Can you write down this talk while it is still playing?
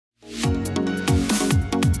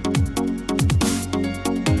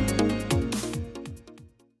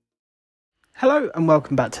Hello and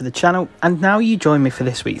welcome back to the channel, and now you join me for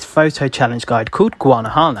this week's photo challenge guide called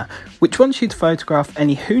Guanahana, which wants you to photograph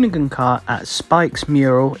any Hoonigan car at Spaik's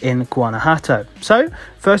Mural in Guanajuato. So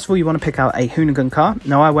first of all, you want to pick out a Hoonigan car.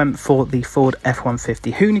 Now I went for the Ford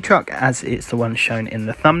F-150 Hoonie truck as it's the one shown in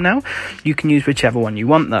the thumbnail. You can use whichever one you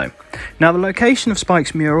want though. Now the location of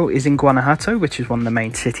Spaik's Mural is in Guanajuato, which is one of the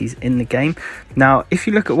main cities in the game. Now if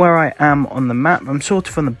you look at where I am on the map, I'm sort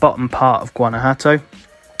of on the bottom part of Guanajuato.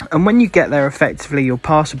 And when you get there, effectively, you'll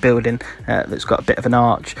pass a building that's got a bit of an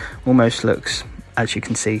arch, almost looks, as you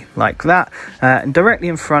can see, like that. And directly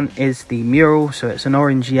in front is the mural, so it's an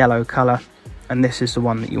orange-yellow colour. And this is the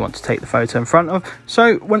one that you want to take the photo in front of.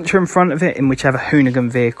 So once you're in front of it, in whichever Hoonigan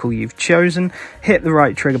vehicle you've chosen, hit the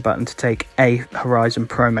right trigger button to take a Horizon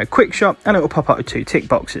promo quick shot, and it will pop up with two tick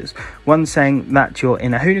boxes. One saying that you're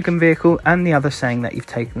in a Hoonigan vehicle, and the other saying that you've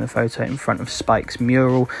taken the photo in front of Spaik's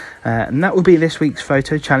Mural. And that will be this week's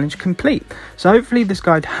photo challenge complete. So hopefully this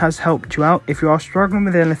guide has helped you out. If you are struggling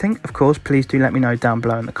with anything, of course, please do let me know down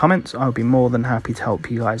below in the comments. I'll be more than happy to help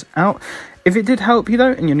you guys out. If it did help you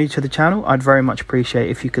though, and you're new to the channel, I'd very much appreciate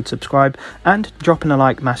if you could subscribe, and dropping a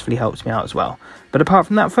like massively helps me out as well. But apart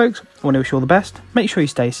from that folks, I want to wish you all the best, make sure you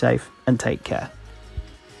stay safe and take care.